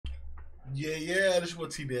Yeah, this is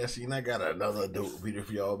what T Nasty, and I got another dope video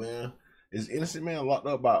for y'all, man. Is innocent man locked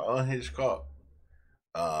up by unhinged cop?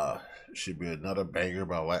 Uh, should be another banger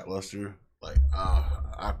by Lackluster. I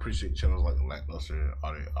appreciate channels like Lackluster,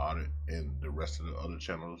 Audit, and the rest of the other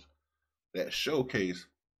channels that showcase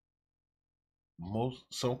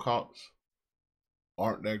some cops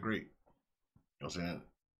aren't that great. You know what I'm saying?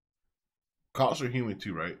 Cops are human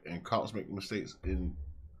too, right? And cops make mistakes, and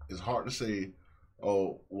it's hard to say,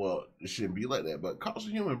 oh, well, it shouldn't be like that. But cops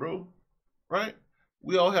are human, bro. Right?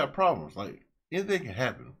 We all have problems. Like, anything can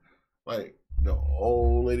happen. Like, the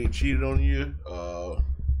old lady cheated on you.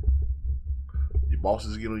 Your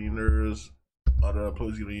bosses get on your nerves. Other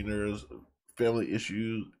employees get on your nerves. Family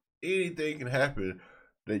issues. Anything can happen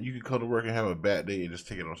that you can come to work and have a bad day and just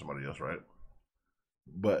take it on somebody else, right?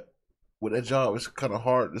 But with that job, it's kind of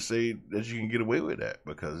hard to say that you can get away with that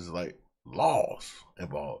because it's like laws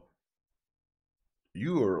involved.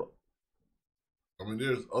 There's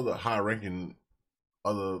other high-ranking,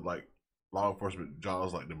 other like law enforcement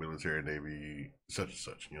jobs like the military, Navy, such and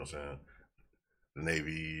such. You know what I'm saying? The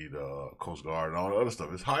Navy, the Coast Guard, and all the other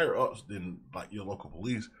stuff. It's higher ups than like your local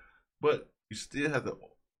police, but you still have to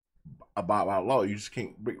abide by law. You just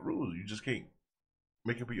can't break rules. You just can't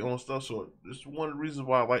make up your own stuff. So it's one of the reasons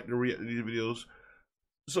why I like to react to these videos,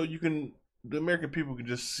 so the American people can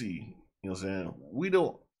just see. You know what I'm saying? We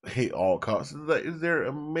don't hate all cops. There are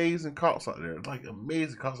amazing cops out there, like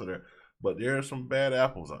amazing cops out there, but there are some bad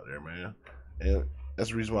apples out there, man. And that's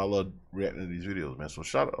the reason why I love reacting to these videos, man. So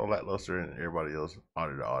shout out to Lackluster and everybody else,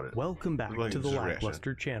 Audit. Welcome back to the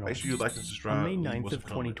Lackluster channel. Make sure you like and subscribe. On May 9th of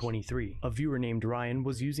 2023, a viewer named Ryan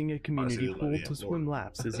was using a community pool to swim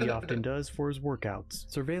laps as he often does for his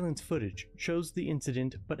workouts. Surveillance footage shows the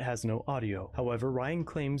incident but has no audio. However, Ryan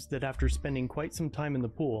claims that after spending quite some time in the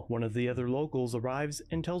pool, one of the other locals arrives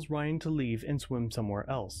and tells Ryan to leave and swim somewhere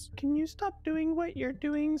else. "Can you stop doing what you're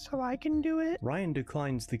doing so I can do it?" Ryan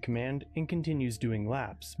declines the command and continues doing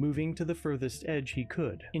laps, moving to the furthest edge he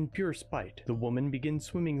could. In pure spite, the woman begins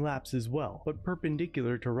swimming laps as well, but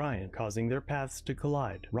perpendicular to Ryan, causing their paths to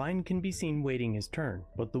collide. Ryan can be seen waiting his turn,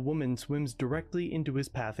 but the woman swims directly into his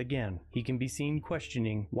path again. He can be seen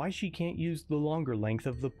questioning why she can't use the longer length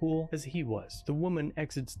of the pool as he was. The woman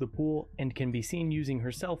exits the pool and can be seen using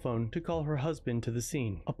her cell phone to call her husband to the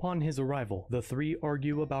scene. Upon his arrival, the three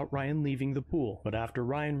argue about Ryan leaving the pool, but after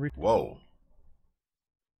Ryan Whoa.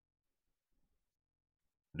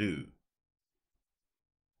 Dude.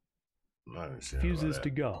 refuses to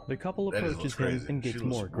go. The couple approaches him and gets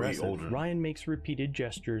more aggressive. Ryan makes repeated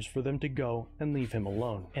gestures for them to go and leave him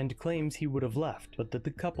alone, and claims he would have left, but that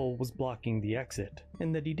the couple was blocking the exit,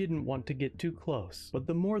 and that he didn't want to get too close. But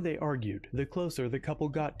the more they argued, the closer the couple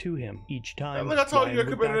got to him. Each time, look, I told you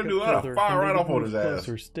I better do. I'll fire right off on his ass.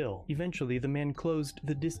 Closer still. Eventually, the man closed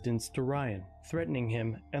the distance to Ryan, threatening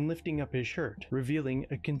him and lifting up his shirt, revealing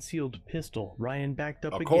a concealed pistol. Ryan backed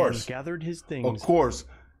up again, gathered his things. Of course.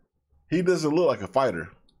 He doesn't look like a fighter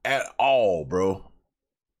at all, bro.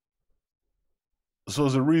 So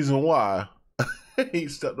there's a reason why he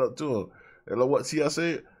stepped up to him. And like what I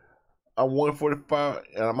said, I'm 145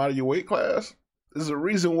 and I'm out of your weight class. There's a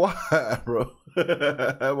reason why, bro.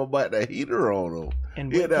 I'm about that heater on him.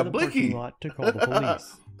 And he had that blicky. Lot to call the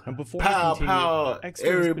police. And before pow, pow,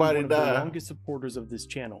 everybody died. One of the longest supporters of this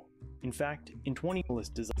channel. In fact, in 20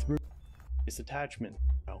 list is through this attachment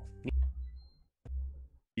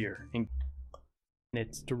here and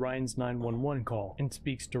it's to Ryan's 911 call and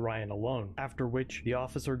speaks to Ryan alone, after which the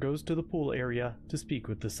officer goes to the pool area to speak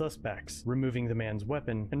with the suspects, removing the man's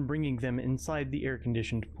weapon and bringing them inside the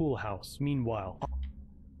air-conditioned pool house. Meanwhile,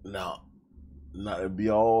 now, not to be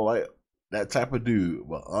all like that type of dude,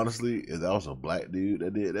 but honestly, if that was a black dude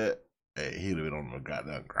that did that, hey, he'd have been on the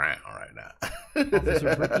goddamn ground right now.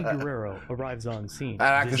 Officer Ricky Guerrero arrives on scene. And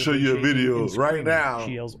I can show you a video right now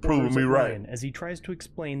proving me right. As he tries to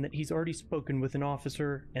explain that he's already spoken with an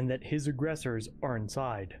officer and that his aggressors are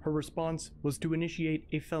inside. Her response was to initiate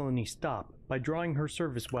a felony stop by drawing her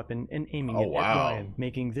service weapon and aiming it at Ryan,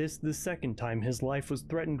 making this the second time his life was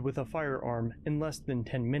threatened with a firearm in less than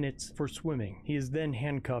 10 minutes for swimming. He is then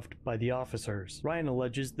handcuffed by the officers. Ryan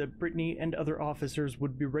alleges that Brittany and other officers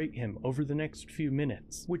would berate him over the next few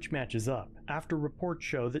minutes, which matches up. after reports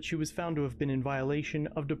show that she was found to have been in violation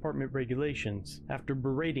of department regulations after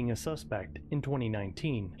berating a suspect in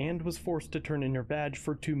 2019, and was forced to turn in her badge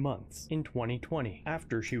for 2 months in 2020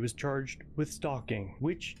 after she was charged with stalking,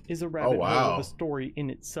 which is a rabbit hole of a story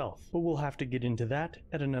in itself, but we'll have to get into that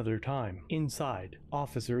at another time. Inside,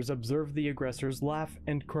 officers observe the aggressors laugh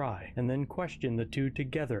and cry, and then question the two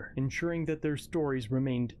together, ensuring that their stories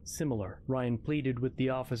remained similar. Ryan pleaded with the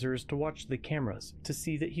officers to watch the cameras to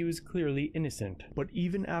see that he was clearly innocent, but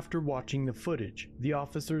even after watching the footage, the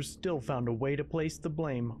officers still found a way to place the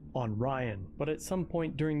blame on Ryan. But at some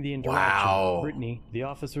point during the interaction, Brittany, the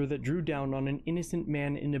officer that drew down on an innocent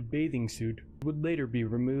man in a bathing suit, would later be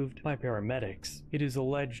removed by paramedics. It is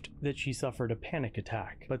alleged that she suffered a panic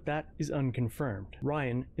attack, but that is unconfirmed.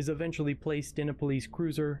 Ryan is eventually placed in a police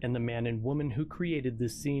cruiser, and the man and woman who created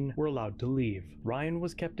this scene were allowed to leave. Ryan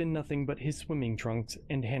was kept in nothing but his swimming trunks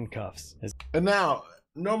and handcuffs. And now,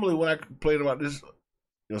 normally when I complain about this, you know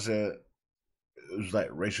what I'm saying, it was like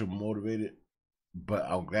racial motivated, but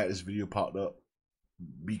I'm glad this video popped up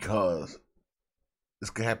because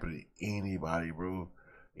this could happen to anybody, bro.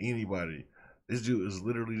 Anybody. This dude is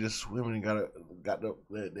literally just swimming and got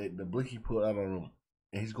the blinky put out on him,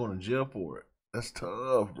 and he's going to jail for it. That's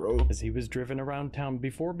tough, bro. As he was driven around town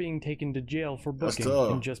before being taken to jail for booking,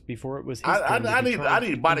 and just before it was his I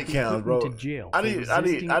need body cams, bro. To jail I need like,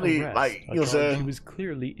 you know what I'm saying? He was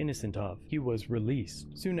clearly innocent of. He was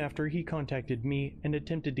released. Soon after, he contacted me and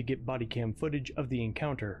attempted to get body cam footage of the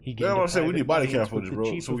encounter. He gained what I'm saying. We need body cam footage,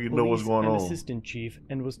 bro, so we know what's going on. Assistant chief,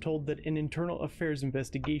 and was told that an internal affairs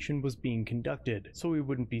investigation was being conducted, so we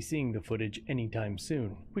wouldn't be seeing the footage anytime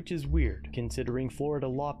soon, which is weird, considering Florida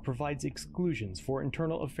law provides exclusion for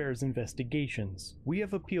internal affairs investigations. We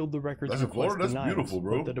have appealed the records request denials, that's beautiful,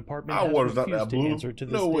 bro. but the department has refused to answer to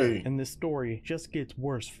this day, and this story just gets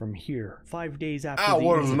worse from here. 5 days after the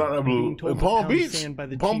incident, not that blue. In Palm Beach?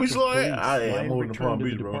 Palm Beach, I'm returned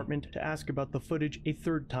to the department to ask about the footage a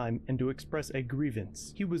third time and to express a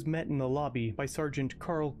grievance. He was met in the lobby by Sergeant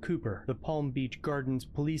Carl Cooper, the Palm Beach Gardens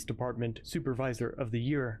Police Department Supervisor of the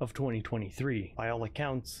Year of 2023. By all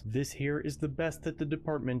accounts, this here is the best that the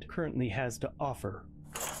department currently has to offer.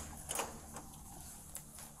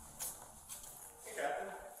 Hey,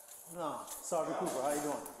 Captain. No, Sergeant Cooper, how you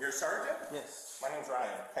doing? You're a sergeant? Yes. My name's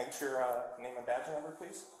Ryan. Can I get your name and badge number,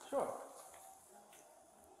 please? Sure.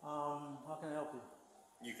 How can I help you?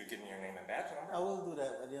 You could give me your name and badge number. I will do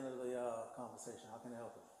that at the end of the conversation. How can I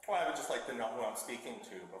help you? Well, I would just like to know who I'm speaking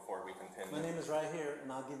to before we continue. My name is right here,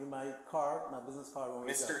 and I'll give you my card, my business card.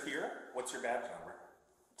 When Mr. Here, what's your badge number?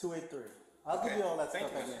 283. I'll give you all that stuff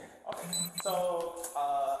again. Okay. So,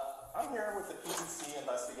 I'm here with the PBC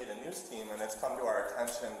Investigative News team, and it's come to our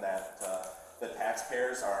attention that the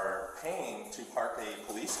taxpayers are paying to park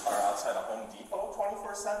a police car outside of Home Depot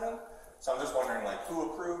 24/7. So I'm just wondering, like, who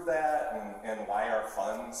approved that and why our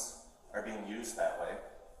funds are being used that way?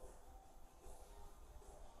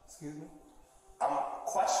 Excuse me? I'm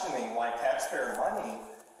questioning why taxpayer money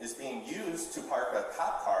is being used to park a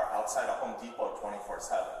cop car outside of Home Depot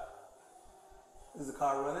 24/7. Is the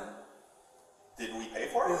car running? Did we pay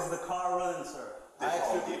for it? Is the car running, sir? Did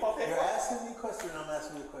Home Depot pay for it? You're asking me a question, and I'm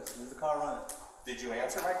asking you a question. Is the car running? Did you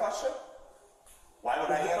answer my question? Why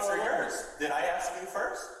would I answer yours? Did I ask you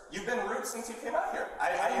first? You've been rude since you came out here.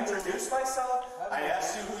 I introduced myself. I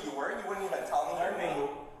asked you who you were. You wouldn't even tell me your name.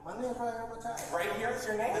 My name's right here on my tag. Right here is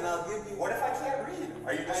your name? And I'll give you... What if I can't read?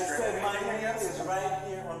 Are you I said my discriminating name against is me? right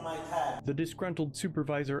here on my tag. The disgruntled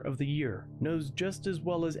Supervisor of the Year knows just as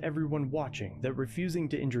well as everyone watching that refusing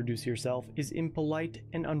to introduce yourself is impolite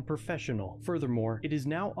and unprofessional. Furthermore, it is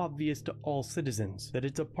now obvious to all citizens that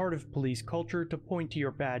it's a part of police culture to point to your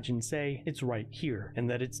badge and say, "It's right here," and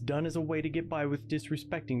that it's done as a way to get by with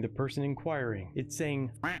disrespecting the person inquiring. It's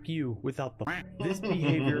saying, "F you," without the f. This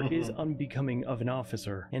behavior is unbecoming of an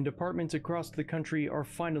officer, and departments across the country are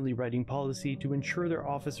finally writing policy to ensure their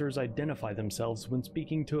officers identify themselves when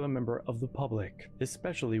speaking to a member of the public,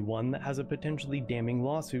 especially one that has a potentially damning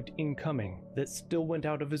lawsuit incoming that still went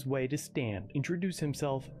out of his way to stand, introduce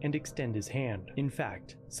himself, and extend his hand. In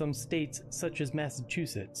fact, some states, such as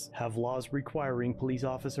Massachusetts, have laws requiring police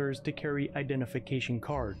officers to carry identification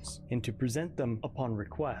cards and to present them upon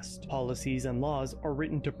request. Policies and laws are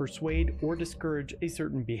written to persuade or discourage a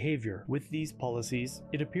certain behavior. With these policies,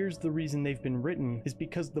 it appears the reason they've been written is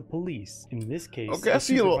because the police, in this case, okay, I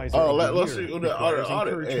see a little, let's see the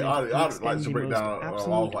audit likes to break down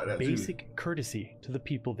laws like that too. Basic courtesy to the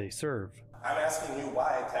people they serve. I'm asking you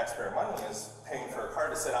why taxpayer money is paying for a car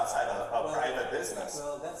to sit outside a private business.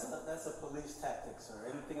 Well, that's a police tactic, sir.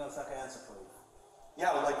 Anything else I can answer for you?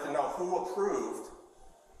 Yeah, I would like to know who approved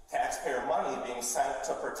taxpayer money being sent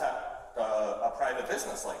to protect a private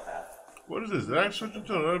business like that? What is this? Did I switch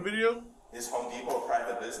into another video? Is Home Depot a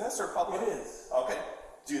private business or public? It is. Okay.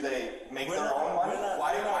 Do they make their own money?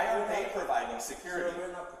 Why aren't they providing security? Sir,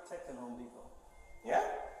 we're not protecting Home Depot. Yeah?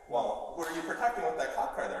 Well, who are you protecting with that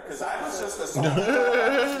cop car there? Because I was just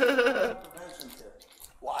assaulted.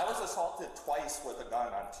 Well, I was assaulted twice with a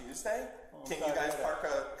gun on Tuesday. Can you guys park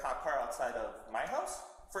a cop car outside of my house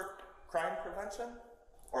for crime prevention?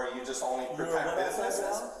 Or you just only protect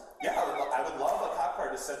businesses? Yeah, I would love a cop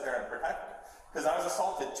car to sit there and protect me. Because I was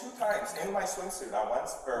assaulted 2 times in my swimsuit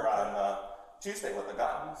on Tuesday with a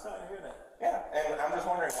gun. I'm sorry to hear that. Yeah, and I'm just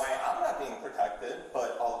wondering why I'm not being protected,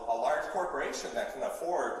 but a large corporation that can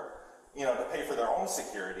afford, to pay for their own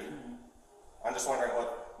security. I'm just wondering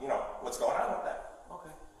what's going on with that.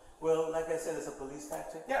 Okay. Well, like I said, it's a police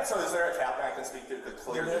tactic. Yeah. So is there a captain I can speak to? Because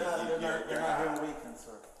clearly They're not here on weekends,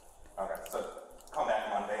 sir. Okay. So come back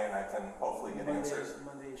Monday, and I can hopefully get answers.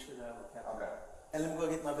 Monday you should have a captain. Okay. And let me go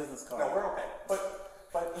get my business card. No, we're okay. But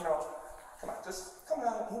come on, just come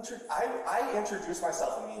on. I introduced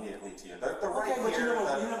myself immediately to you. The right okay, but here.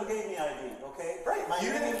 you never gave me ID, okay? Right. Are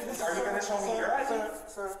you going to show me your ID?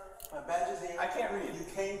 Sir, my badge is here. I can't read. You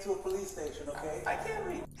came to a police station, okay? I can't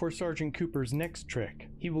read. For Sergeant Cooper's next trick,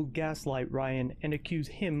 he will gaslight Ryan and accuse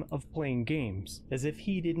him of playing games, as if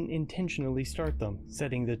he didn't intentionally start them,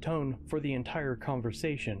 setting the tone for the entire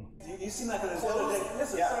conversation. You seem like an intelligent...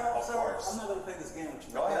 Listen, sir, I'm not going to play this game with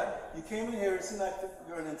you. Go ahead. You came in here, it seems like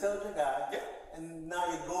you're an intelligent guy, yeah. And now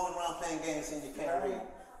you're going around playing games saying you can't read.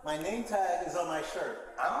 My name tag is on my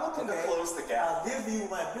shirt. I'm looking to close the gap. I'll give you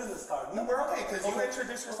my business card. No, we're okay, because you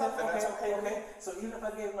introduced yourself, and that's okay. Okay. So even if I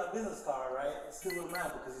gave you my business card, right, it still wouldn't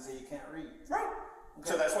matter because you say you can't read. Right. Okay.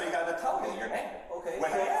 So that's why you got to tell me your name. Okay.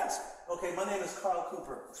 When I ask. Okay, my name is Carl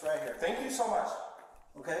Cooper. It's right here. Thank you so much.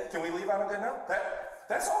 Okay. Can we leave on a good note?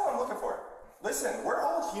 That's all I'm looking for. Listen, we're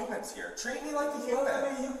all humans here. Treat me like a human. Well,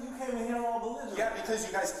 I mean, you came in here all belligerent. Yeah, because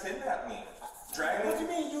you guys kidnapped me. What do you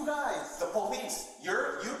mean, you guys? The police.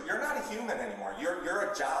 You're not a human anymore.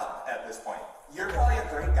 You're a job at this point. You're probably a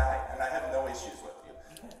great guy, and I have no issues with you.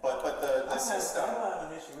 But the system. I don't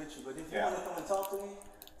have an issue with you, but if you want to come and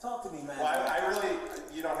talk to me, man. Well, I really,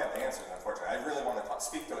 you don't have the answers, unfortunately. I really want to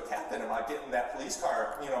speak to a captain about getting that police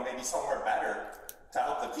car, maybe somewhere better to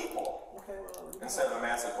help the people. Okay, well, instead of a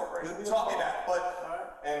massive corporation. So I'll be back.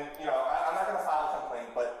 And I'm not going to file a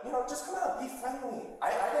complaint, but just come out, be friendly.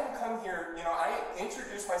 I didn't come here, I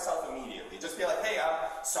introduced myself immediately. Just be like, hey,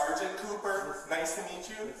 I'm Sergeant Cooper. Nice to meet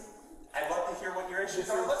you. I'd love to hear what your issues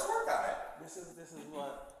are. Let's work on it. This is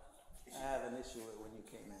what I have an issue with when you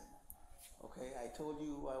came in. Okay, I told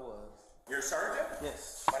you who I was. You're a sergeant?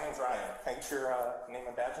 Yes. My name's Ryan. Can I get your name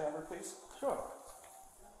and badge number, please? Sure.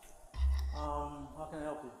 How can I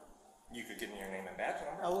help you? You could give me your name and badge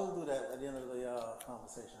number. I will do that at the end of the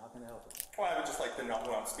conversation. How can I help you? Well, I would just like to know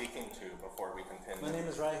who I'm speaking to before we continue. My name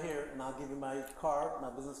is right here, and I'll give you my card, my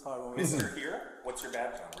business card. Mr. Here, what's your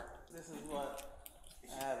badge number? This is what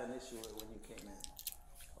I have an issue with when you came in.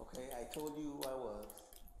 Okay, I told you who I was.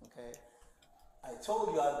 Okay, I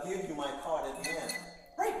told you I'd give you my card at the end.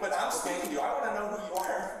 Right, but I'm speaking to you. I want to know who you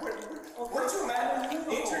are. We're two men.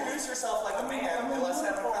 Introduce yourself like a man, and let's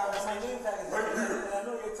have a conversation. My name tag is right here, and I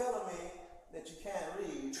know you're telling me that you can't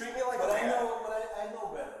read. Treat me like a man. I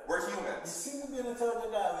know better. We're humans. You seem to be an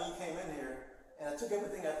intelligent guy when you came in here, and I took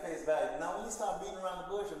everything at face value. Now when you start beating around the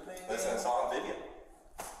bush and playing games... Listen, it's all on video.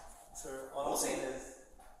 Sir, all I'm saying is...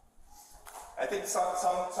 I think some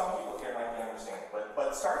people here might be understanding,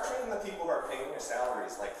 but start treating the people who are paying your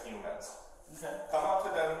salaries like humans. Okay. Come up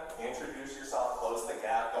to them, introduce yourself, close the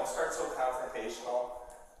gap. Don't start so confrontational.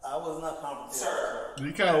 I was not confrontational. Sir.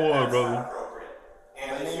 You kind of was, brother. Not appropriate.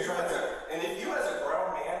 And if you as a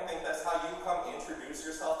grown man think that's how you come introduce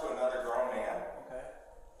yourself to another grown man, okay.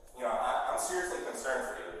 I'm seriously concerned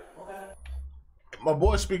for you. Okay. My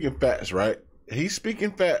boy's speaking facts, right? He's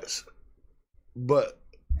speaking facts, but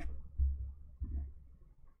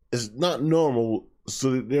it's not normal.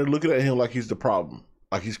 So they're looking at him like he's the problem.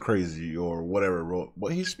 Like he's crazy or whatever,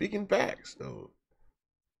 but he's speaking facts, though.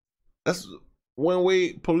 That's one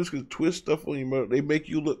way police can twist stuff on you. They make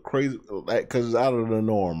you look crazy, like because it's out of the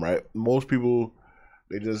norm, right? Most people,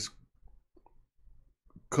 they just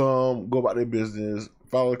come, go about their business,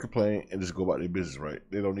 file a complaint, and just go about their business, right?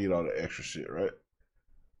 They don't need all the extra shit, right?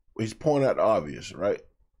 He's pointing out the obvious, right?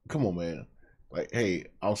 Come on, man. Like, hey,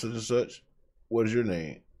 I'm such and such. What is your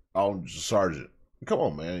name? I'm Sergeant. Come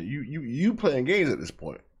on, man. You playing games at this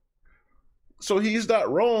point. So he's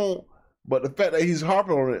not wrong, but the fact that he's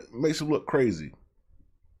harping on it makes him look crazy.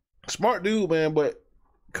 Smart dude, man, but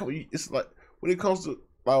it's like when it comes to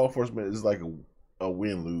law enforcement, it's like a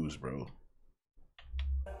win-lose, bro.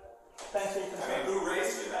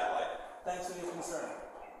 answer your concern.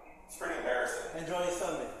 It's pretty embarrassing. Enjoy your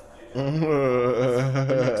Sunday.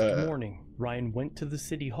 The next morning, Ryan went to the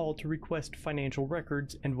city hall to request financial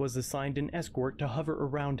records and was assigned an escort to hover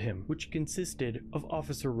around him, which consisted of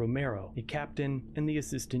Officer Romero, a captain, and the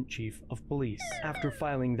assistant chief of police. After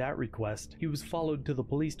filing that request, he was followed to the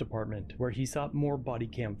police department, where he sought more body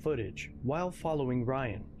cam footage. While following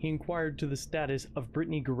Ryan, he inquired to the status of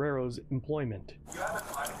Brittany Guerrero's employment. You have an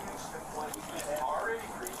unhinged employee who has already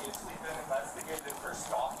previously been investigated for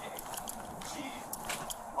stalking. She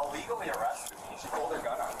illegally arrested me. She pulled her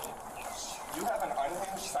gun on me. You have an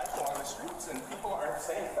unhinged psycho on the streets, and people aren't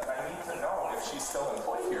safe, and I need to know if she's still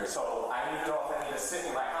employed here. So I need to know if I need to sit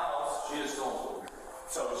in my house. She is still employed.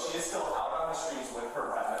 So she is still out on the streets with her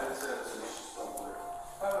weapons. She's still employed.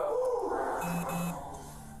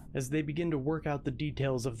 As they begin to work out the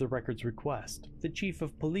details of the records request, the chief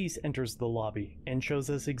of police enters the lobby and shows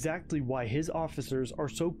us exactly why his officers are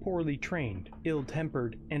so poorly trained,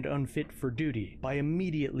 ill-tempered, and unfit for duty by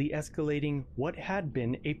immediately escalating what had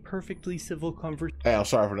been a perfectly civil conversation. Hey, I'm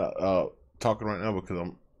sorry for not talking right now because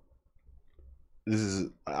I'm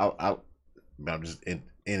just in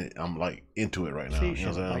it. I'm like into it right now. You know what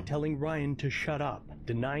I'm saying? By telling Ryan to shut up,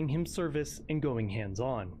 denying him service, and going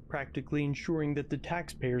hands-on, practically ensuring that the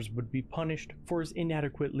taxpayers would be punished for his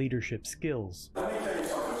inadequate leadership skills. Let me tell you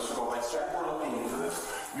something, Mr. Gomez. We're looking into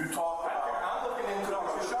this. You talk back. I'm looking into it.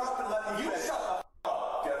 Shut up and let me finish. Shut up.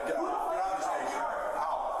 Get out of the station.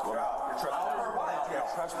 Out. Go out. You're trespassing. Out or jail.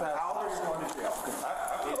 Trespass. Out or you're going to jail.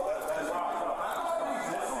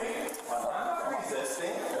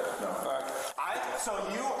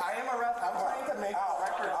 I'm trying to make a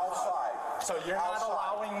record outside. So you're not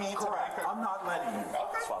allowing me to make a... I'm not letting you.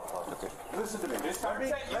 Okay. Listen to me.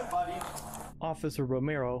 Buddy. Officer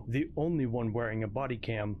Romero, the only one wearing a body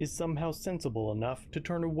cam, is somehow sensible enough to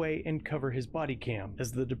turn away and cover his body cam,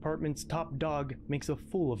 as the department's top dog makes a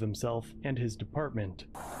fool of himself and his department.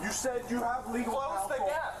 You said you have legal counsel. Close the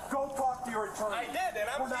gap. Go talk to your attorney. I did, and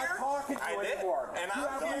I'm We're here. not talking to you anymore. And you I'm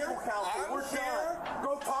have here. legal counsel. I'm We're here. done.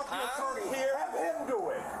 Go talk to your attorney. Here. Have him do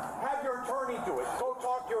it. Have your attorney do it. Go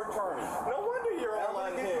talk to your attorney. No wonder you're all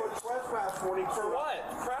I'm on going to give you a here. trespass warning. For what?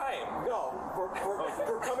 Crime. No, for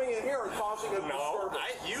coming in here and causing a disturbance.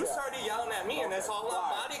 You started yelling at me, and it's all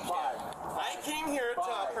on body cam. I came here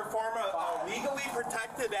to perform a legally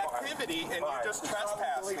protected activity, and you just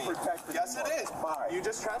trespassed me. Yes, it is. You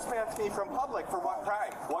just trespassed me from public for what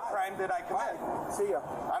crime? What crime did I commit? See ya.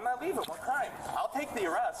 I'm not leaving. What crime? I'll take the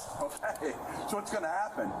arrest. Okay. So what's going to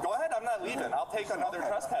happen? Go ahead. I'm not leaving. I'll take another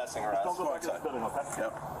trespassing arrest. Don't go back to the building, okay?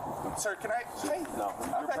 Yep. Sir, can I? Hey. No,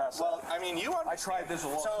 you're Okay. past Well, I mean, you. I tried this a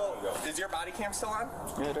long time ago. So, is your body cam still on?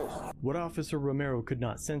 Yeah, it is. What Officer Romero could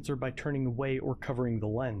not censor by turning away or covering the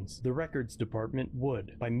lens, the records department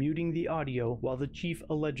would, by muting the audio while the chief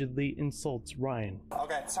allegedly insults Ryan.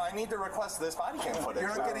 Okay, so I need to request this body cam footage.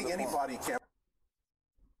 You're not getting any body cam.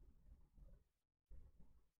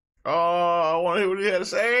 Oh, I want to hear what he had to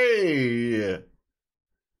say.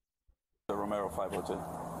 The Romero 502.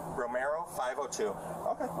 Romero 502.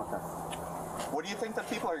 Okay. What do you think the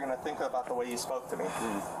people are going to think about the way you spoke to me?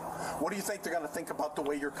 What do you think they're going to think about the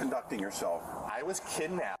way you're conducting yourself? I was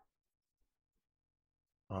kidnapped.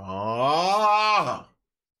 Ah.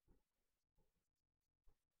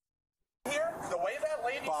 Here, the way that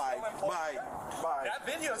lady's still employed. Bye. That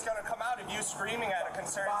video is going to come out of you screaming at a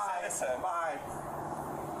concerned citizen. Bye.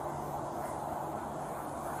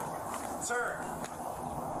 Sir.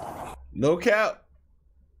 No cap.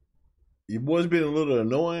 Your boy's been a little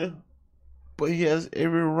annoying, but he has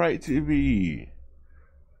every right to be.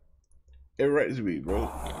 Every right to be, bro.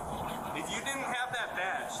 If you didn't have that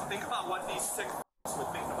badge, think about what these sick would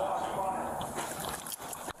think about you.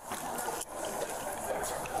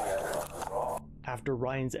 After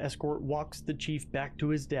Ryan's escort walks the chief back to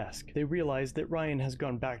his desk, they realize that Ryan has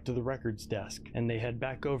gone back to the records desk, and they head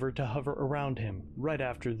back over to hover around him, right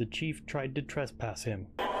after the chief tried to trespass him.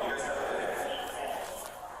 You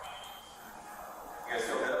guys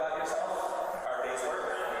feel good about yourself? Our day's work?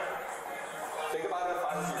 Think about it if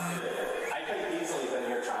I was your kid. I could have easily been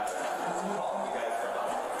your child. You guys for help.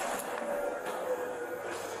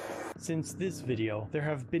 Since this video, there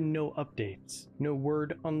have been no updates, no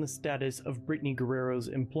word on the status of Brittany Guerrero's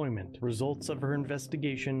employment, results of her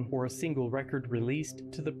investigation, or a single record released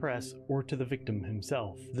to the press or to the victim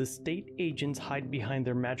himself. The state agents hide behind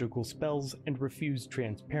their magical spells and refuse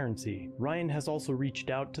transparency. Ryan has also reached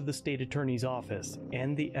out to the state attorney's office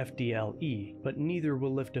and the FDLE, but neither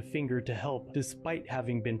will lift a finger to help despite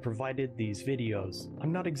having been provided these videos.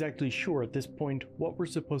 I'm not exactly sure at this point what we're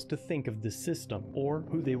supposed to think of this system, or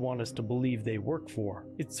who they want us us to believe they work for.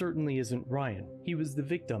 It certainly isn't Ryan. He was the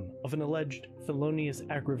victim of an alleged felonious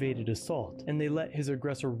aggravated assault, and they let his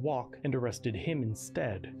aggressor walk and arrested him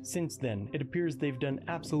instead. Since then, it appears they've done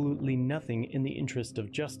absolutely nothing in the interest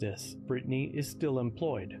of justice. Brittany is still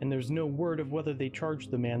employed, and there's no word of whether they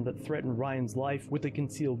charged the man that threatened Ryan's life with a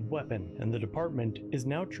concealed weapon, and the department is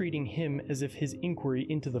now treating him as if his inquiry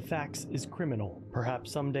into the facts is criminal.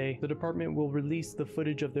 Perhaps someday, the department will release the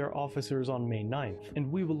footage of their officers on May 9th,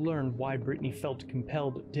 and we will learn why Brittany felt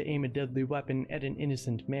compelled to aim a deadly weapon at an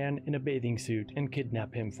innocent man in a bathing suit and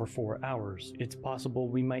kidnap him for 4 hours. It's possible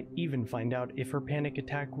we might even find out if her panic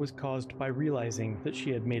attack was caused by realizing that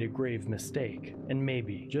she had made a grave mistake. And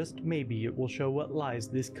maybe, just maybe, it will show what lies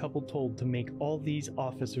this couple told to make all these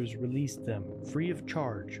officers release them, free of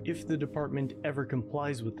charge, if the department ever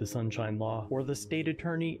complies with the Sunshine Law, or the state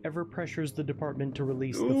attorney ever pressures the department to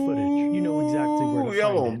release the footage. You know exactly where to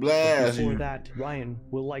find it. Blast before that, Ryan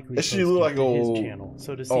will likely post she look like it to his old channel.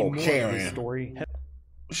 So to see more Karen. of this story,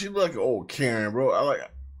 she look like an old Karen, bro. I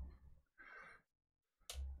like.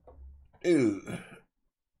 Dude,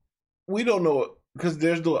 we don't know because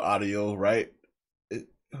there's no audio, right?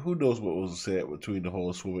 Who knows what was said between the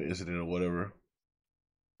whole swimming incident or whatever.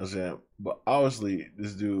 I'm saying, but obviously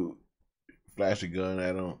this dude flashed a gun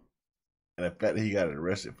at him, and the fact that he got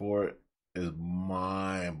arrested for it is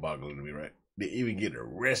mind-boggling to me, right? They even get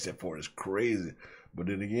arrested for it is crazy. But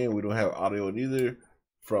then again, we don't have audio neither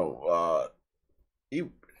from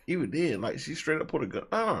even then, like she straight up put a gun.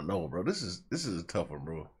 I don't know, bro. This is a tough one,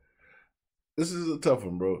 bro. This is a tough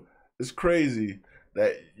one, bro. It's crazy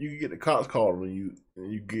that you can get the cops called when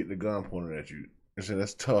you get the gun pointed at you. And say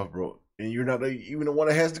that's tough, bro. And you're not even the one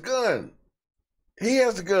that has the gun. He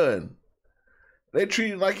has the gun. They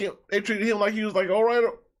treated him like he was like all right.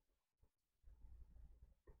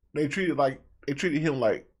 They treated him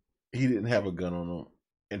like he didn't have a gun on him,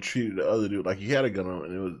 and treated the other dude like he had a gun on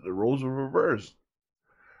him, and the roles were reversed.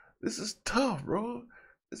 This is tough, bro.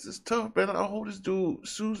 This is tough, man. I hope this dude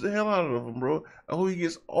sues the hell out of him, bro. I hope he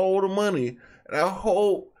gets all the money, and I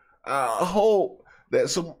hope that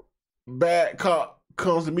some bad cop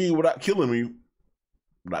comes to me without killing me,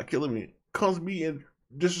 comes to me and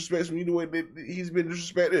disrespects me the way that he's been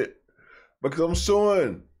disrespected, because I'm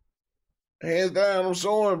suing. Hands down, I'm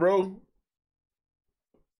suing, bro.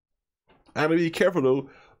 I have to be careful though,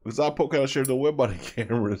 because I poke out sheriff don't wear body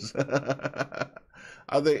cameras.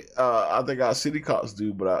 I think our city cops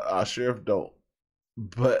do, but our sheriff don't.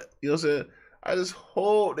 But you know what I'm saying? I just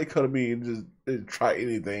hope they come to me and just try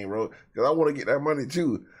anything, bro, because I want to get that money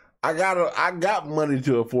too. I got money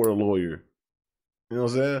to afford a lawyer. You know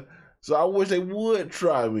what I'm saying? So I wish they would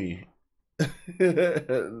try me.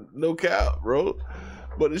 No cap, bro.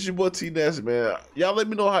 But it's your boy T Nasty, man. Y'all let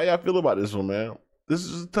me know how y'all feel about this one, man. This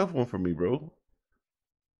is a tough one for me, bro.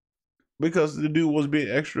 Because the dude was being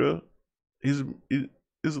extra. He's a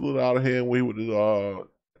little out of hand when he went to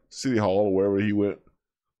City Hall or wherever he went.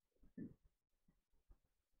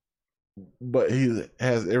 But he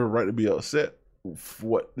has every right to be upset for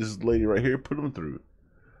what this lady right here put him through.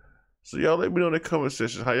 So y'all let me know in the comment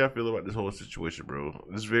section how y'all feel about this whole situation, bro.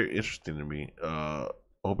 It's very interesting to me.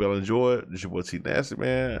 Hope y'all enjoy it. This your boy T Nasty,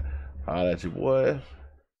 man. Holla at your boy.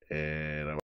 And